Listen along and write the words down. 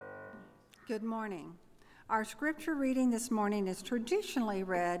Good morning. Our scripture reading this morning is traditionally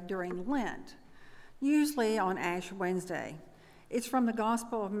read during Lent, usually on Ash Wednesday. It's from the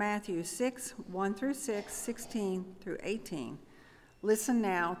Gospel of Matthew 6, 1 through 6, 16 through 18. Listen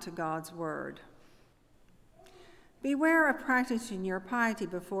now to God's word. Beware of practicing your piety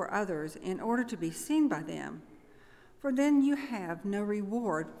before others in order to be seen by them, for then you have no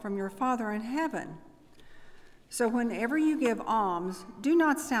reward from your Father in heaven. So whenever you give alms, do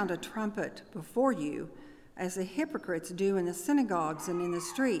not sound a trumpet before you, as the hypocrites do in the synagogues and in the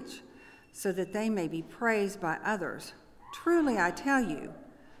streets, so that they may be praised by others. Truly, I tell you,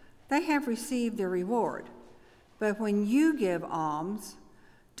 they have received their reward. But when you give alms,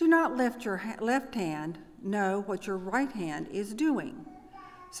 do not lift your left hand, know what your right hand is doing,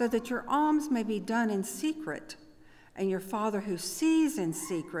 so that your alms may be done in secret, and your Father who sees in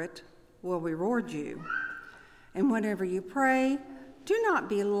secret will reward you. And whenever you pray, do not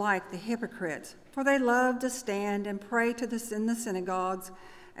be like the hypocrites, for they love to stand and pray in the synagogues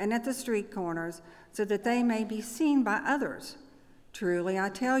and at the street corners, so that they may be seen by others. Truly, I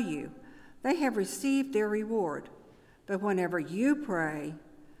tell you, they have received their reward. But whenever you pray,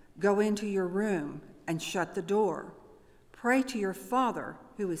 go into your room and shut the door. Pray to your Father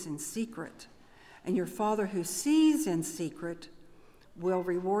who is in secret, and your Father who sees in secret will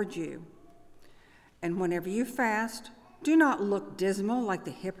reward you. And whenever you fast, do not look dismal like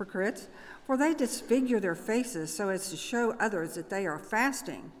the hypocrites, for they disfigure their faces so as to show others that they are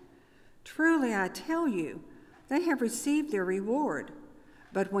fasting. Truly, I tell you, they have received their reward.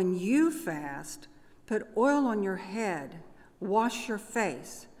 But when you fast, put oil on your head, wash your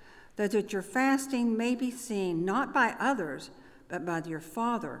face, that your fasting may be seen not by others, but by your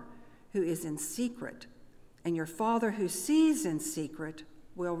Father who is in secret. And your Father who sees in secret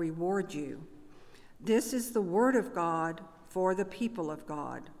will reward you. This is the word of God for the people of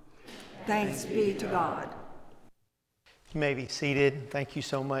God. Thanks be to God. You may be seated. Thank you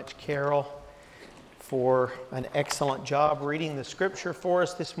so much, Carol, for an excellent job reading the scripture for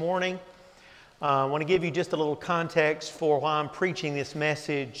us this morning. I want to give you just a little context for why I'm preaching this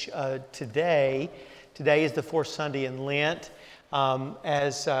message today. Today is the fourth Sunday in Lent.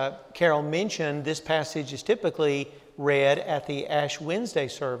 As Carol mentioned, this passage is typically read at the Ash Wednesday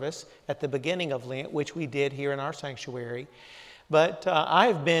service at the beginning of Lent, which we did here in our sanctuary. But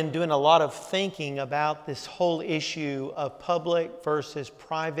I've been doing a lot of thinking about this whole issue of public versus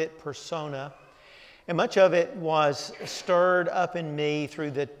private persona. And much of it was stirred up in me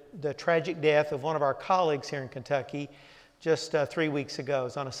through the tragic death of one of our colleagues here in Kentucky just 3 weeks ago. It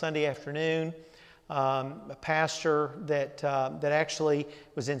was on a Sunday afternoon. A pastor that actually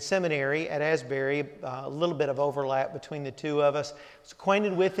was in seminary at Asbury, a little bit of overlap between the two of us. Was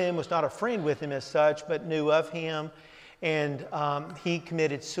acquainted with him, was not a friend with him as such, but knew of him. And he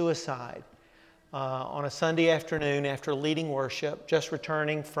committed suicide on a Sunday afternoon after leading worship, just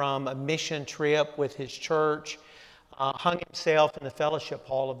returning from a mission trip with his church, hung himself in the fellowship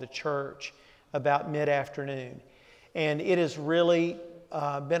hall of the church about mid-afternoon. And it has really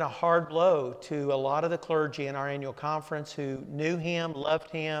been a hard blow to a lot of the clergy in our annual conference who knew him,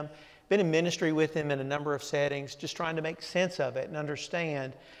 loved him, been in ministry with him in a number of settings, just trying to make sense of it and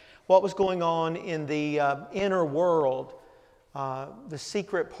understand what was going on in the inner world, the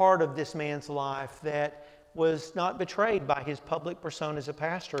secret part of this man's life that was not betrayed by his public persona as a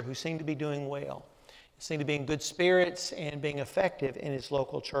pastor, who seemed to be doing well. He seemed to be in good spirits and being effective in his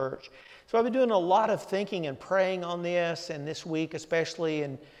local church. So I've been doing a lot of thinking and praying on this, and this week especially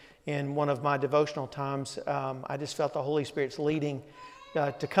in one of my devotional times, I just felt the Holy Spirit's leading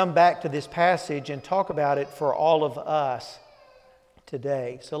to come back to this passage and talk about it for all of us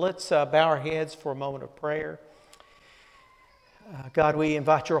today. So let's bow our heads for a moment of prayer. God, we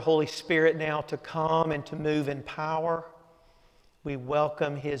invite your Holy Spirit now to come and to move in power. We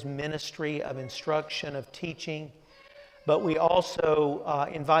welcome his ministry of instruction, of teaching. But we also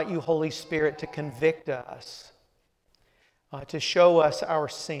invite you, Holy Spirit, to convict us, to show us our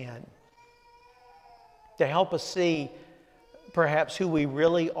sin, to help us see perhaps who we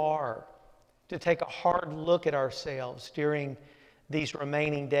really are, to take a hard look at ourselves during these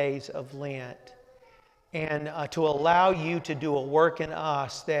remaining days of Lent, and to allow you to do a work in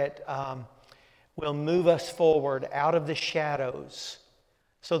us that will move us forward out of the shadows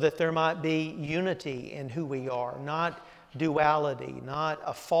so that there might be unity in who we are, not duality, not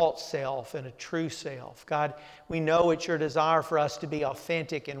a false self and a true self. God, we know it's your desire for us to be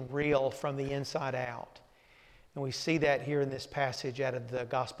authentic and real from the inside out. And we see that here in this passage out of the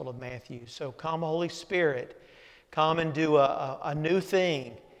Gospel of Matthew. So come, Holy Spirit, come and do a new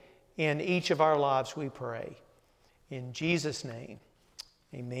thing in each of our lives, we pray. In Jesus' name,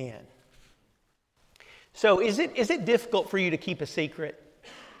 amen. So is it difficult for you to keep a secret?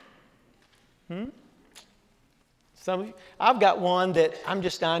 Some of you, I've got one that I'm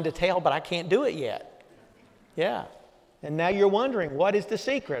just dying to tell, but I can't do it yet. Yeah. And now you're wondering, what is the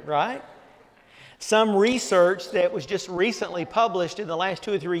secret, right? Some research that was just recently published in the last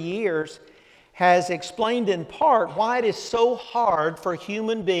 2 or 3 years has explained in part why it is so hard for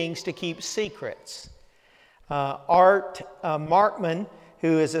human beings to keep secrets. Art Markman,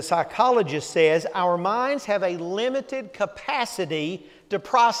 who is a psychologist, says our minds have a limited capacity to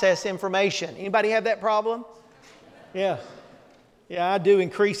process information. Anybody have that problem? Yeah. Yeah, I do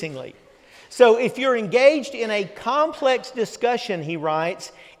increasingly. So if you're engaged in a complex discussion, he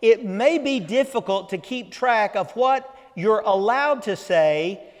writes, it may be difficult to keep track of what you're allowed to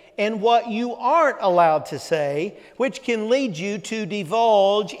say and what you aren't allowed to say, which can lead you to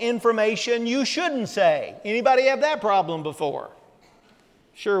divulge information you shouldn't say. Anybody have that problem before?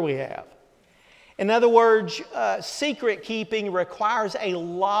 Sure we have. In other words, secret keeping requires a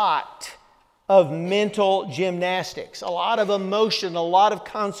lot of mental gymnastics, a lot of emotion, a lot of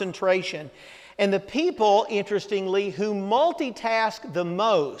concentration. And the people, interestingly, who multitask the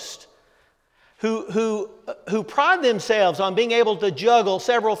most, who pride themselves on being able to juggle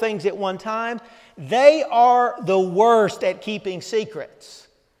several things at one time, they are the worst at keeping secrets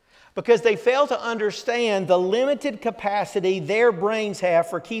because they fail to understand the limited capacity their brains have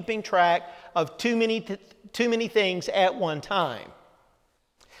for keeping track of too many things at one time.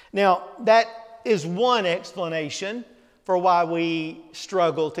 Now, that is one explanation for why we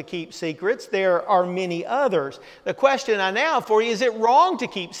struggle to keep secrets. There are many others. The question I now have for you, is it wrong to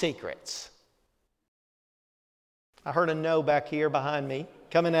keep secrets? I heard a no back here behind me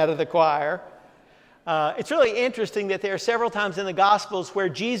coming out of the choir. It's really interesting that there are several times in the Gospels where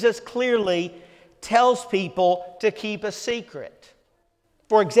Jesus clearly tells people to keep a secret.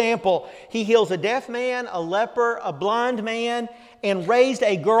 For example, he heals a deaf man, a leper, a blind man, and raised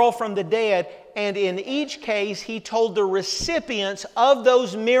a girl from the dead. And in each case, he told the recipients of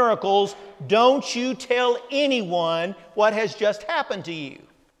those miracles, don't you tell anyone what has just happened to you.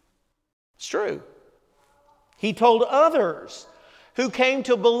 It's true. He told others who came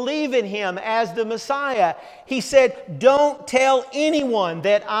to believe in him as the Messiah, he said, don't tell anyone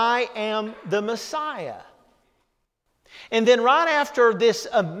that I am the Messiah. And then right after this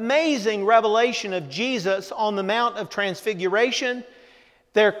amazing revelation of Jesus on the Mount of Transfiguration,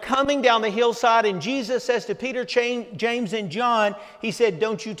 they're coming down the hillside and Jesus says to Peter, James, and John, he said,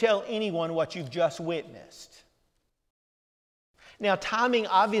 don't you tell anyone what you've just witnessed. Now, timing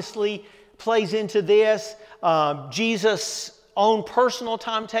obviously plays into this. Jesus' own personal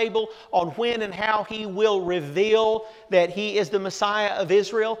timetable on when and how he will reveal that he is the Messiah of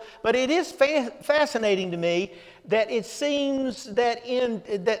Israel. But it is fascinating to me that it seems that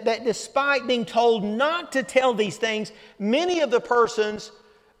that despite being told not to tell these things, many of the persons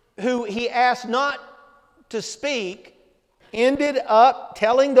who he asked not to speak ended up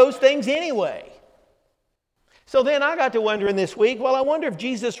telling those things anyway. So then I got to wondering this week, well, I wonder if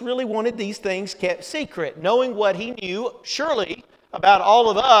Jesus really wanted these things kept secret, knowing what he knew, surely, about all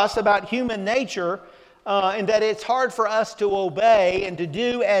of us, about human nature, and that it's hard for us to obey and to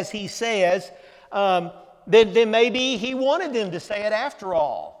do as he says, then maybe he wanted them to say it after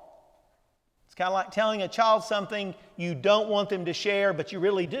all. It's kind of like telling a child something you don't want them to share, but you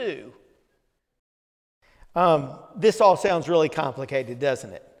really do. This all sounds really complicated,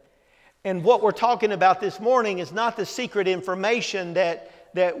 doesn't it? And what we're talking about this morning is not the secret information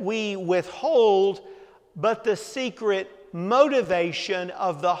that we withhold, but the secret motivation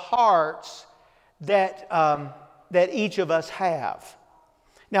of the hearts that each of us have.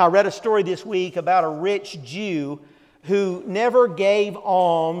 Now, I read a story this week about a rich Jew who never gave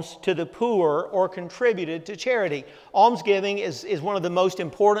alms to the poor or contributed to charity. Almsgiving is one of the most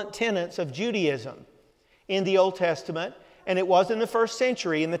important tenets of Judaism in the Old Testament, and it was in the first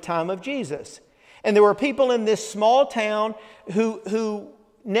century in the time of Jesus. And there were people in this small town who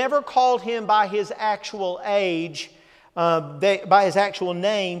never called him by his actual age, by his actual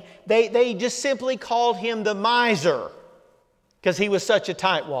name. They just simply called him the miser because he was such a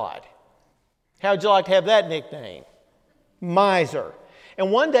tightwad. How would you like to have that nickname? Miser.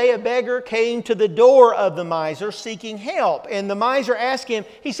 And one day a beggar came to the door of the miser seeking help. And the miser asked him,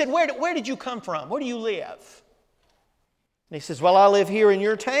 he said, where did you come from? Where do you live? And he says, well, I live here in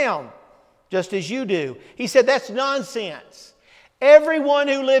your town, just as you do. He said, that's nonsense. Everyone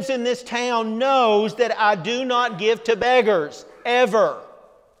who lives in this town knows that I do not give to beggars, ever.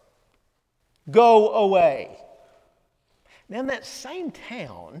 Go away. Now, in that same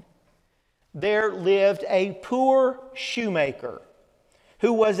town, there lived a poor shoemaker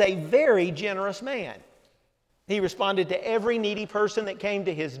who was a very generous man. He responded to every needy person that came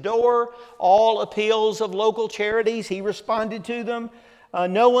to his door. All appeals of local charities, he responded to them.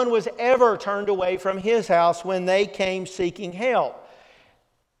 No one was ever turned away from his house when they came seeking help.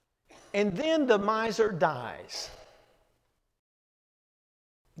 And then the miser dies.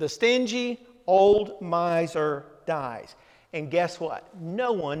 The stingy old miser dies. And guess what?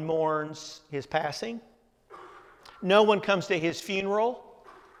 No one mourns his passing. No one comes to his funeral.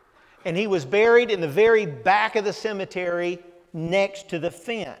 And he was buried in the very back of the cemetery next to the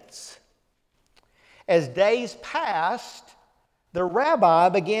fence. As days passed, the rabbi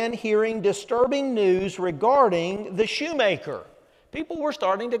began hearing disturbing news regarding the shoemaker. People were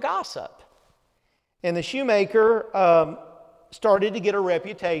starting to gossip. And the shoemaker started to get a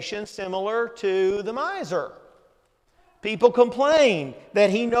reputation similar to the miser. People complained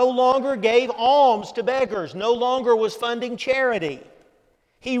that he no longer gave alms to beggars, no longer was funding charity.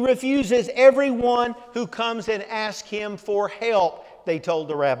 He refuses everyone who comes and asks him for help, they told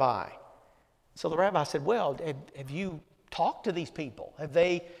the rabbi. So the rabbi said, well, have you talked to these people? Have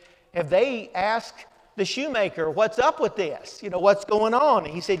they asked the shoemaker, what's up with this? What's going on?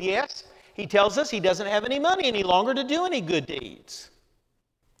 And he said, yes. He tells us he doesn't have any money any longer to do any good deeds.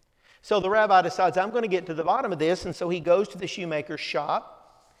 So the rabbi decides, I'm going to get to the bottom of this. And so he goes to the shoemaker's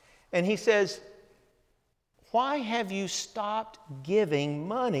shop and he says, why have you stopped giving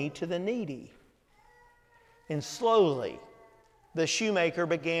money to the needy? And slowly, the shoemaker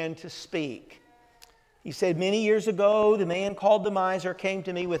began to speak. He said, many years ago, the man called the miser came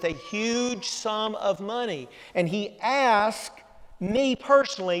to me with a huge sum of money. And he asked me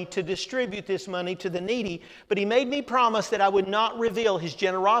personally to distribute this money to the needy, but he made me promise that I would not reveal his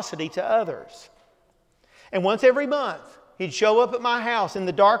generosity to others. And once every month, he'd show up at my house in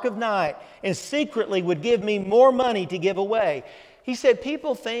the dark of night and secretly would give me more money to give away. He said,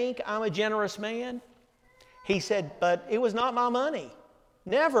 people think I'm a generous man. He said, but it was not my money.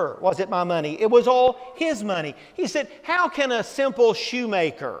 Never was it my money. It was all his money. He said, how can a simple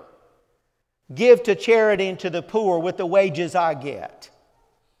shoemaker give to charity and to the poor with the wages I get?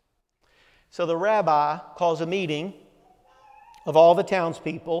 So the rabbi calls a meeting of all the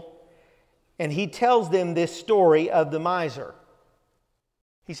townspeople, and he tells them this story of the miser.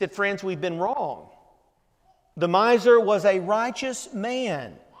 He said, friends, we've been wrong. The miser was a righteous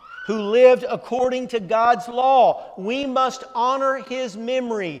man who lived according to God's law. We must honor his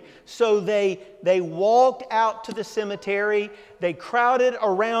memory. So they walked out to the cemetery, they crowded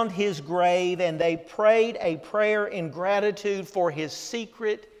around his grave, and they prayed a prayer in gratitude for his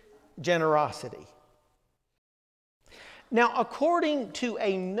secret generosity. Now, according to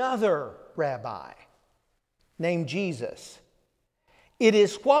another rabbi named Jesus, it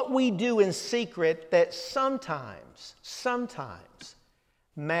is what we do in secret that sometimes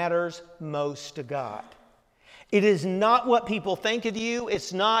matters most to God. It is not what people think of you.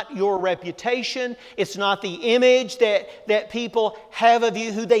 It's not your reputation. It's not the image that people have of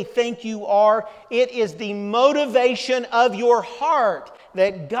you, who they think you are. It is the motivation of your heart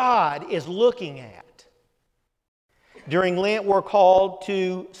that God is looking at. During Lent, we're called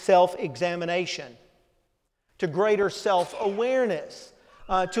to self-examination, to greater self-awareness,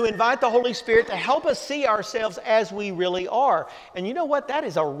 to invite the Holy Spirit to help us see ourselves as we really are. And you know what? That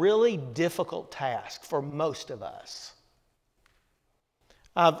is a really difficult task for most of us.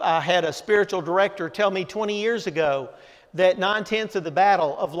 I had a spiritual director tell me 20 years ago that 9/10 of the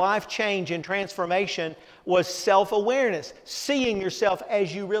battle of life change and transformation was self-awareness, seeing yourself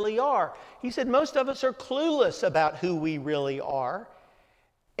as you really are. He said most of us are clueless about who we really are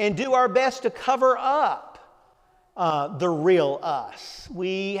and do our best to cover up the real us.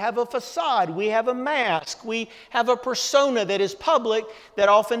 We have a facade, we have a mask, we have a persona that is public that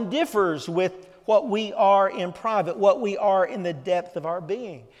often differs with what we are in private, what we are in the depth of our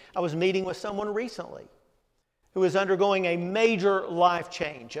being. I was meeting with someone recently who is undergoing a major life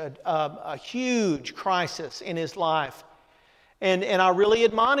change, a huge crisis in his life. And I really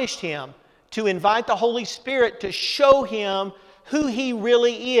admonished him to invite the Holy Spirit to show him who he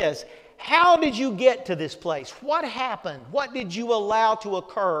really is. How did you get to this place? What happened? What did you allow to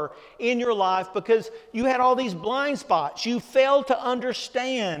occur in your life? Because you had all these blind spots. You failed to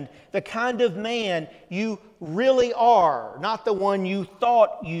understand the kind of man you really are, not the one you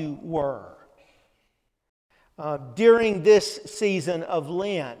thought you were. During this season of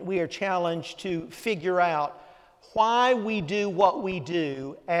Lent, we are challenged to figure out why we do what we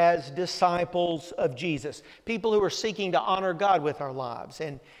do as disciples of Jesus. People who are seeking to honor God with our lives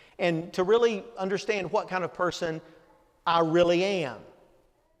and to really understand what kind of person I really am.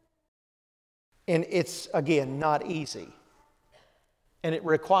 And it's, again, not easy. And it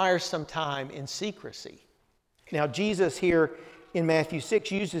requires some time in secrecy. Now, Jesus here in Matthew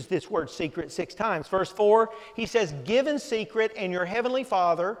 6 uses this word secret 6 times. Verse 4, he says, give in secret, and your heavenly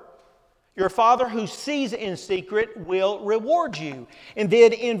Father, your Father who sees in secret, will reward you. And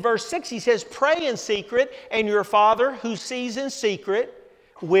then in verse 6, he says, pray in secret, and your Father who sees in secret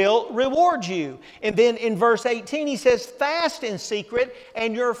will reward you. And then in verse 18, he says, fast in secret,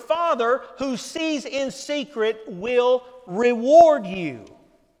 and your Father who sees in secret will reward you.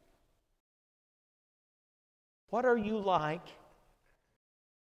 What are you like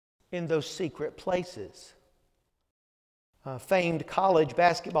in those secret places? Famed college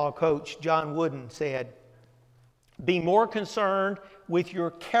basketball coach John Wooden said, be more concerned with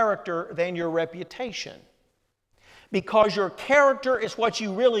your character than your reputation. Because your character is what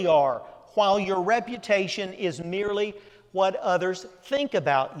you really are, while your reputation is merely what others think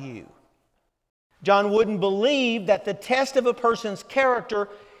about you. John Wooden believed that the test of a person's character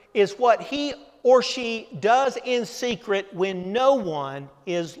is what he or she does in secret when no one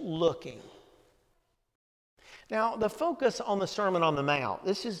is looking. Now, the focus on the Sermon on the Mount,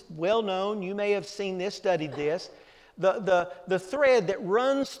 this is well known. You may have seen this, studied this. The thread that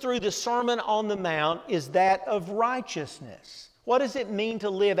runs through the Sermon on the Mount is that of righteousness. What does it mean to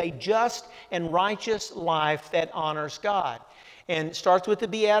live a just and righteous life that honors God? And it starts with the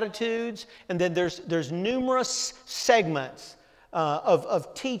Beatitudes, and then there's numerous segments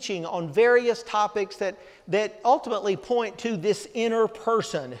of teaching on various topics that ultimately point to this inner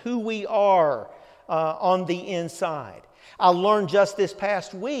person, who we are on the inside. I learned just this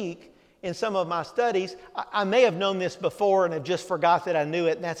past week in some of my studies, I may have known this before and have just forgot that I knew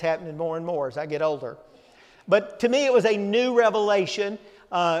it, and that's happening more and more as I get older. But to me, it was a new revelation.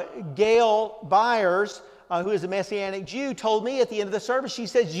 Gail Byers, who is a Messianic Jew, told me at the end of the service, she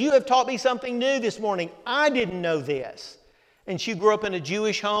says, you have taught me something new this morning. I didn't know this. And she grew up in a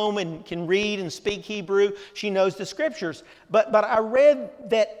Jewish home and can read and speak Hebrew. She knows the Scriptures. But I read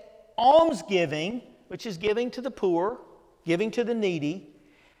that almsgiving, which is giving to the poor, giving to the needy,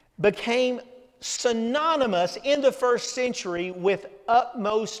 became synonymous in the first century with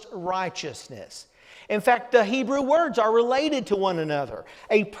utmost righteousness. In fact, the Hebrew words are related to one another.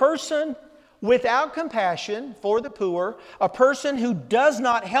 A person without compassion for the poor, a person who does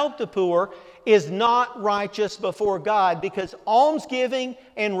not help the poor, is not righteous before God, because almsgiving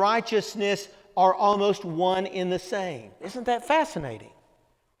and righteousness are almost one in the same. Isn't that fascinating?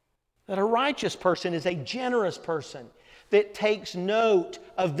 That a righteous person is a generous person that takes note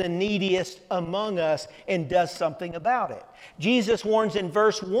of the neediest among us and does something about it. Jesus warns in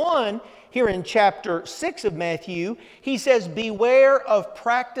verse 1, here in chapter 6 of Matthew, he says, beware of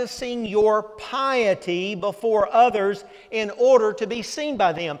practicing your piety before others in order to be seen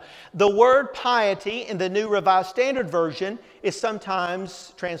by them. The word piety in the New Revised Standard Version is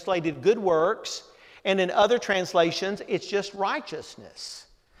sometimes translated good works, and in other translations, it's just righteousness.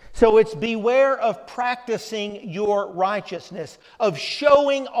 So it's beware of practicing your righteousness, of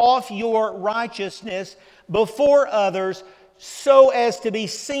showing off your righteousness before others so as to be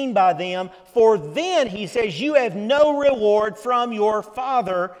seen by them. For then, he says, you have no reward from your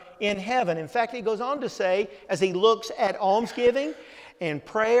Father in heaven. In fact, he goes on to say, as he looks at almsgiving and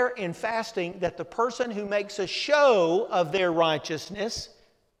prayer and fasting, that the person who makes a show of their righteousness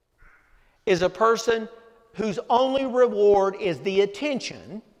is a person whose only reward is the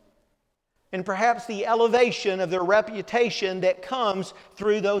attention and perhaps the elevation of their reputation that comes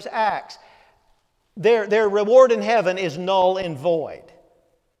through those acts. Their reward in heaven is null and void.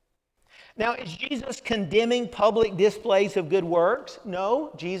 Now, is Jesus condemning public displays of good works?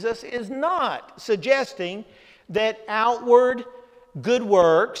 No, Jesus is not suggesting that outward good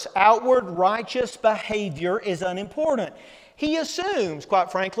works, outward righteous behavior is unimportant. He assumes,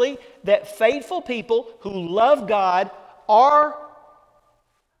 quite frankly, that faithful people who love God are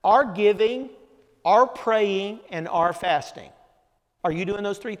giving, are praying, and are fasting. Are you doing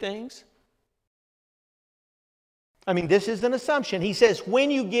those three things? I mean, this is an assumption. He says,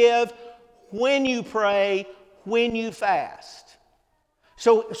 when you give, when you pray, when you fast.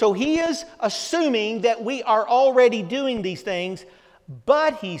 So he is assuming that we are already doing these things,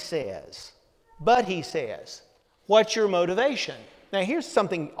 but he says, what's your motivation? Now, here's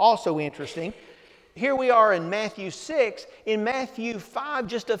something also interesting. Here we are in Matthew 6. In Matthew 5,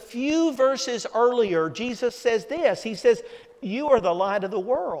 just a few verses earlier, Jesus says this. He says, you are the light of the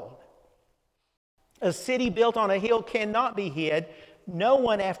world. A city built on a hill cannot be hid. No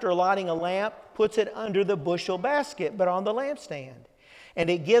one, after lighting a lamp, puts it under the bushel basket, but on the lampstand. and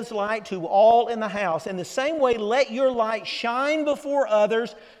it gives light to all in the house. In the same way, let your light shine before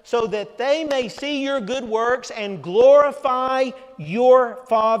others so that they may see your good works and glorify your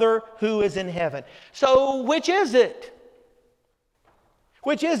Father who is in heaven. So which is it?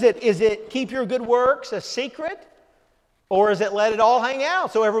 Which is it? Is it keep your good works a secret? Or is it let it all hang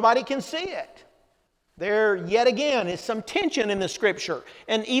out so everybody can see it? There, yet again, is some tension in the Scripture,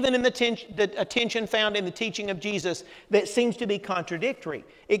 and even in the tension found in the teaching of Jesus that seems to be contradictory.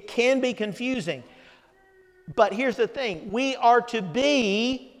 It can be confusing. But here's the thing. We are to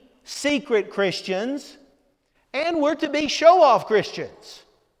be secret Christians, and we're to be show-off Christians,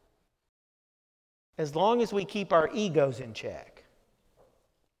 as long as we keep our egos in check.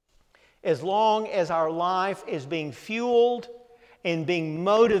 As long as our life is being fueled and being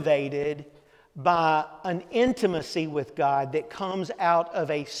motivated by an intimacy with God that comes out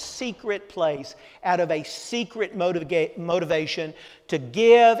of a secret place, out of a secret motivation to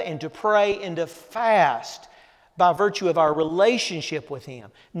give and to pray and to fast by virtue of our relationship with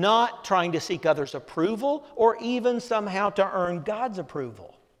Him, not trying to seek others' approval or even somehow to earn God's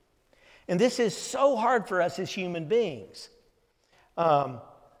approval. And this is so hard for us as human beings.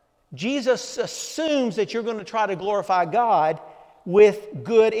 Jesus assumes that you're going to try to glorify God with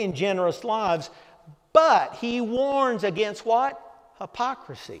good and generous lives, but He warns against what?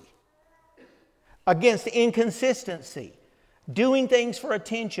 Hypocrisy, against inconsistency, doing things for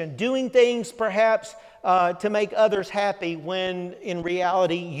attention, doing things perhaps to make others happy when in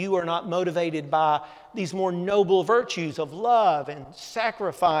reality you are not motivated by these more noble virtues of love and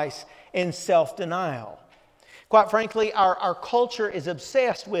sacrifice and self-denial. Quite frankly, our culture is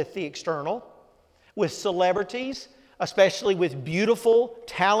obsessed with the external, with celebrities, especially with beautiful,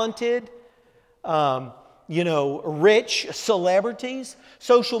 talented, rich celebrities.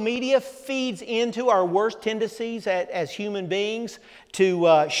 Social media feeds into our worst tendencies as human beings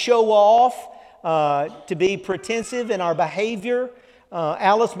to show off, to be pretensive in our behavior.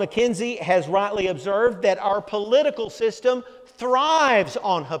 Alice McKenzie has rightly observed that our political system thrives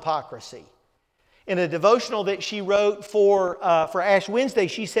on hypocrisy. In a devotional that she wrote for Ash Wednesday,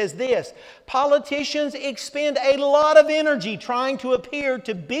 she says this: politicians expend a lot of energy trying to appear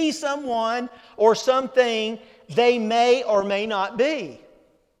to be someone or something they may or may not be.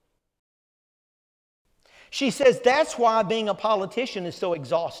 She says that's why being a politician is so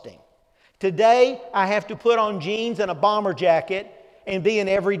exhausting. Today, I have to put on jeans and a bomber jacket and be an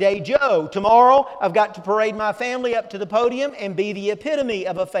everyday Joe. Tomorrow, I've got to parade my family up to the podium and be the epitome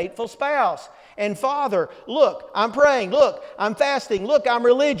of a faithful spouse and father. Look, I'm praying. Look, I'm fasting. Look, I'm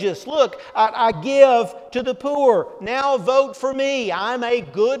religious. Look, I give to the poor. Now vote for me. I'm a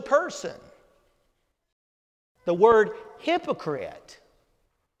good person. The word hypocrite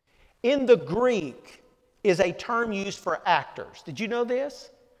in the Greek is a term used for actors. Did you know this?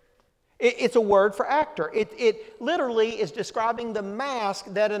 It's a word for actor. It literally is describing the mask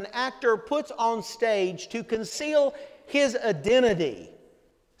that an actor puts on stage to conceal his identity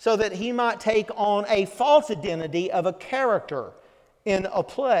so that he might take on a false identity of a character in a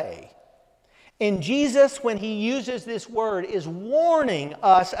play. And Jesus, when He uses this word, is warning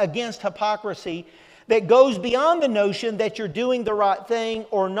us against hypocrisy that goes beyond the notion that you're doing the right thing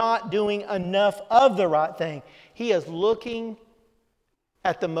or not doing enough of the right thing. He is looking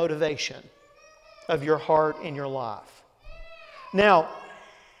at the motivation of your heart and your life. Now,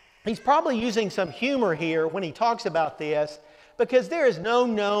 He's probably using some humor here when He talks about this, because there is no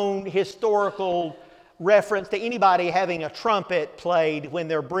known historical reference to anybody having a trumpet played when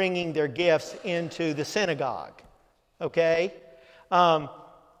they're bringing their gifts into the synagogue. Okay?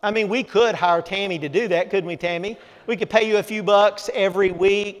 We could hire Tammy to do that, couldn't we, Tammy? We could pay you a few bucks every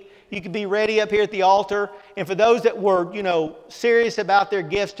week. You could be ready up here at the altar. And for those that were, serious about their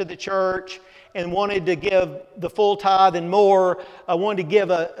gifts to the church and wanted to give the full tithe and more, wanted to give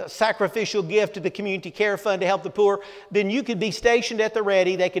a sacrificial gift to the community care fund to help the poor, then you could be stationed at the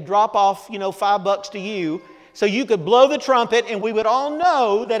ready. They could drop off, $5 to you. So you could blow the trumpet and we would all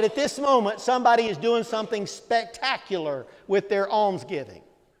know that at this moment somebody is doing something spectacular with their almsgiving.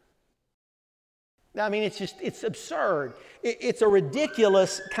 It's absurd. It's a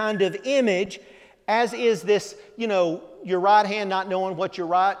ridiculous kind of image, as is this, your right hand not knowing what your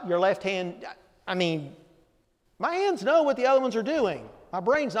left hand, my hands know what the other ones are doing. My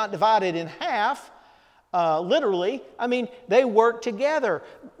brain's not divided in half, literally. They work together.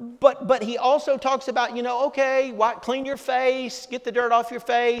 But He also talks about, clean your face, get the dirt off your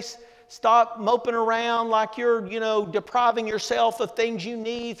face. Stop moping around like you're, depriving yourself of things you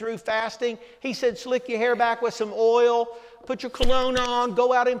need through fasting. He said, slick your hair back with some oil, put your cologne on,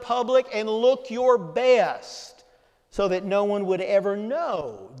 go out in public and look your best so that no one would ever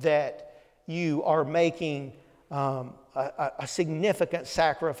know that you are making a significant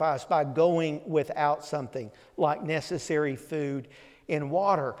sacrifice by going without something like necessary food and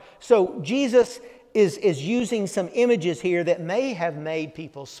water. So Jesus is using some images here that may have made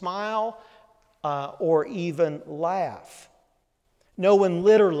people smile or even laugh. No one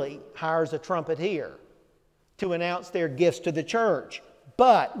literally hires a trumpeter to announce their gifts to the church,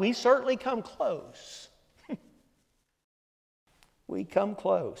 but we certainly come close. We come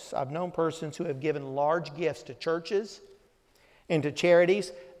close. I've known persons who have given large gifts to churches and to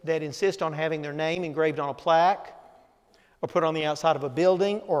charities that insist on having their name engraved on a plaque or put on the outside of a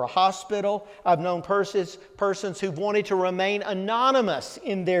building or a hospital. I've known persons who've wanted to remain anonymous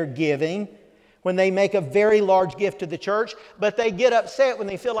in their giving when they make a very large gift to the church, but they get upset when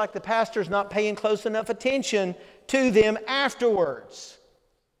they feel like the pastor's not paying close enough attention to them afterwards,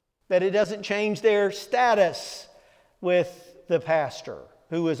 that it doesn't change their status with the pastor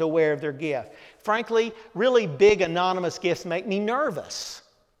who is aware of their gift. Frankly, really big anonymous gifts make me nervous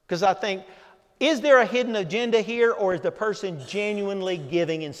because I think, is there a hidden agenda here, or is the person genuinely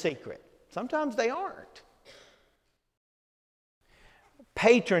giving in secret? Sometimes they aren't.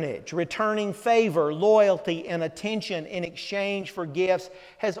 Patronage, returning favor, loyalty, and attention in exchange for gifts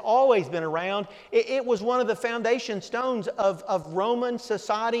has always been around. It was one of the foundation stones of Roman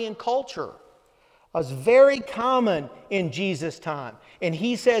society and culture. It was very common in Jesus' time. And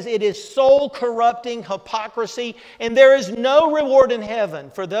he says it is soul-corrupting hypocrisy, and there is no reward in heaven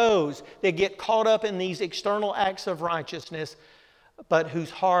for those that get caught up in these external acts of righteousness, but whose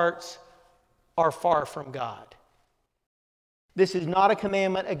hearts are far from God. This is not a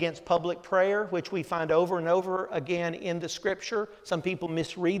commandment against public prayer, which we find over and over again in the Scripture. Some people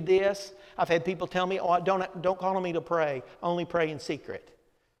misread this. I've had people tell me, don't call on me to pray, only pray in secret.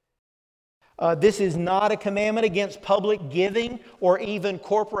 This is not a commandment against public giving or even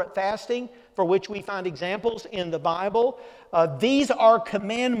corporate fasting, for which we find examples in the Bible. These are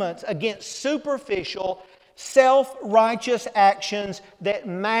commandments against superficial, self-righteous actions that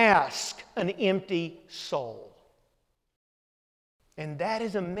mask an empty soul. And that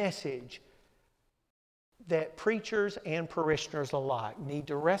is a message that preachers and parishioners alike need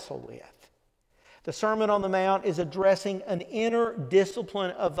to wrestle with. The Sermon on the Mount is addressing an inner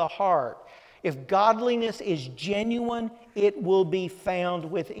discipline of the heart. If godliness is genuine, it will be found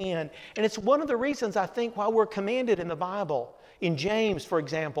within. And it's one of the reasons, I think, why we're commanded in the Bible, in James, for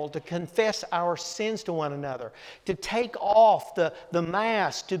example, to confess our sins to one another, to take off the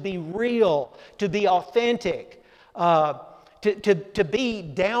mask, to be real, to be authentic, to be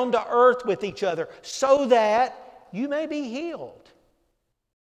down to earth with each other, so that you may be healed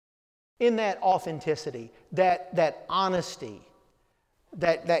in that authenticity, that honesty,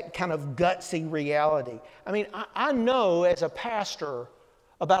 that kind of gutsy reality. I mean, I know as a pastor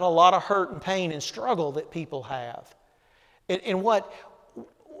about a lot of hurt and pain and struggle that people have. And what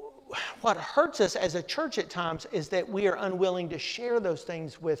hurts us as a church at times is that we are unwilling to share those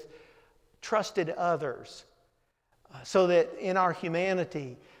things with trusted others, so that in our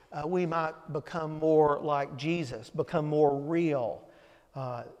humanity we might become more like Jesus, become more real,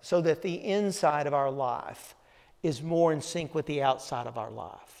 so that the inside of our life is more in sync with the outside of our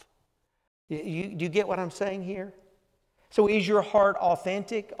life. Do you get what I'm saying here? So is your heart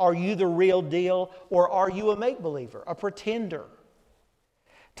authentic? Are you the real deal? Or are you a make-believer, a pretender?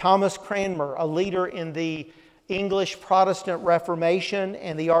 Thomas Cranmer, a leader in the English Protestant Reformation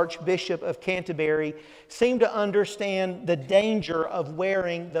and the Archbishop of Canterbury, seemed to understand the danger of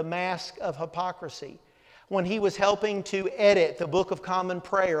wearing the mask of hypocrisy. When he was helping to edit the Book of Common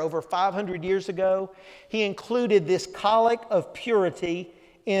Prayer over 500 years ago, he included this collect of purity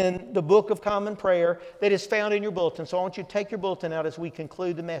in the Book of Common Prayer that is found in your bulletin. So I want you to take your bulletin out as we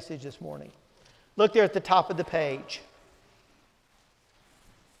conclude the message this morning. Look there at the top of the page.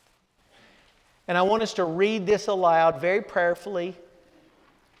 And I want us to read this aloud very prayerfully.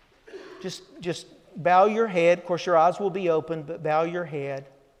 Just bow your head. Of course, your eyes will be open, but bow your head.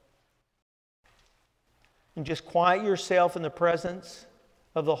 And just quiet yourself in the presence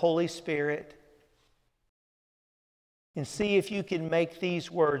of the Holy Spirit. And see if you can make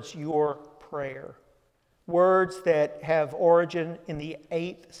these words your prayer. Words that have origin in the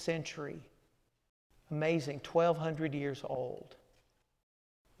 8th century. Amazing, 1,200 years old.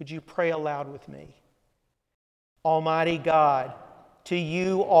 Would you pray aloud with me? Almighty God, to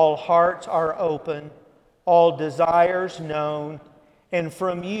you all hearts are open, all desires known, and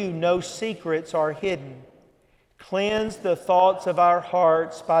from you no secrets are hidden. Cleanse the thoughts of our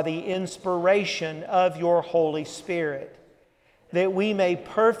hearts by the inspiration of your Holy Spirit, that we may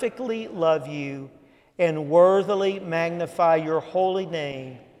perfectly love you and worthily magnify your holy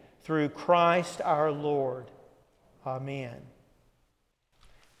name through Christ our Lord. Amen.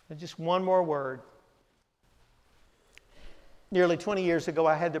 And just one more word. Nearly 20 years ago,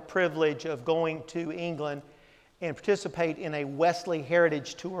 I had the privilege of going to England and participate in a Wesley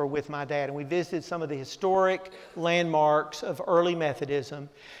Heritage Tour with my dad. And we visited some of the historic landmarks of early Methodism.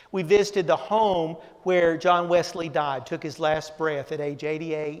 We visited the home where John Wesley died, took his last breath at age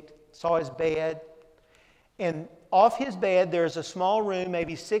 88, saw his bed. And off his bed, there's a small room,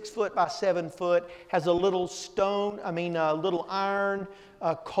 maybe 6 foot by 7 foot, has a little a little iron,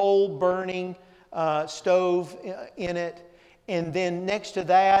 coal burning stove in it. And then next to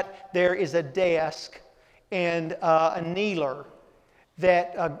that, there is a desk and a kneeler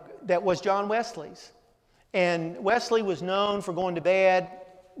that was John Wesley's. And Wesley was known for going to bed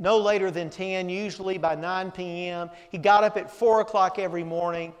no later than 10, usually by 9 p.m. He got up at 4 o'clock every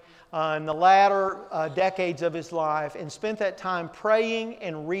morning in the latter decades of his life and spent that time praying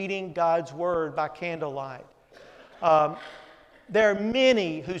and reading God's Word by candlelight. There are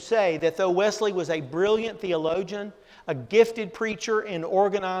many who say that though Wesley was a brilliant theologian, a gifted preacher and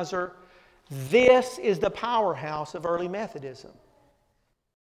organizer, this is the powerhouse of early Methodism.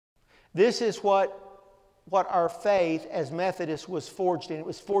 This is what our faith as Methodists was forged in. It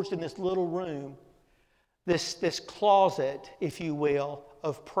was forged in this little room, this closet, if you will,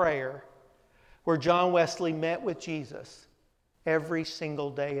 of prayer, where John Wesley met with Jesus every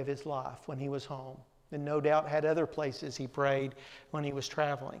single day of his life when he was home. And no doubt had other places he prayed when he was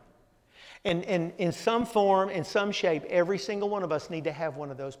traveling. And in some form, in some shape, every single one of us need to have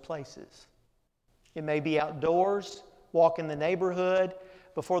one of those places. It may be outdoors, walk in the neighborhood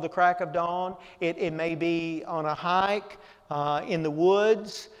before the crack of dawn. It may be on a hike in the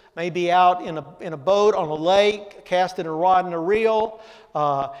woods, maybe out in a boat on a lake, casting a rod and a reel.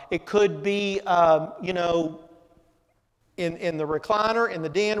 It could be, in the recliner, in the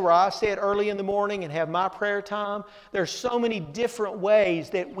den where I sit early in the morning and have my prayer time. There's so many different ways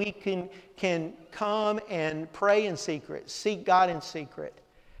that we can come and pray in secret, seek God in secret.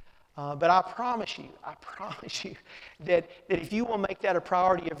 But I promise you that if you will make that a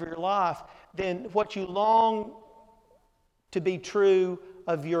priority of your life, then what you long to be true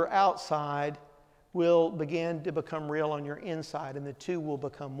of your outside will begin to become real on your inside, and the two will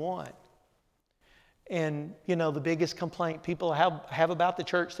become one. And, the biggest complaint people have about the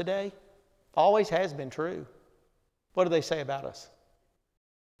church today always has been true. What do they say about us?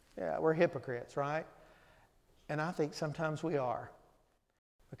 Yeah, we're hypocrites, right? And I think sometimes we are,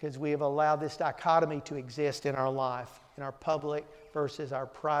 because we have allowed this dichotomy to exist in our life, in our public versus our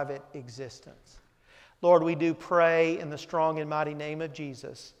private existence. Lord, we do pray in the strong and mighty name of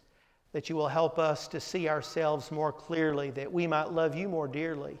Jesus that you will help us to see ourselves more clearly, that we might love you more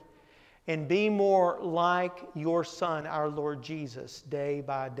dearly and be more like your Son, our Lord Jesus, day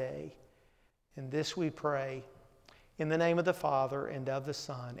by day. And this we pray in the name of the Father, and of the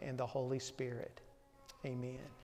Son, and the Holy Spirit. Amen.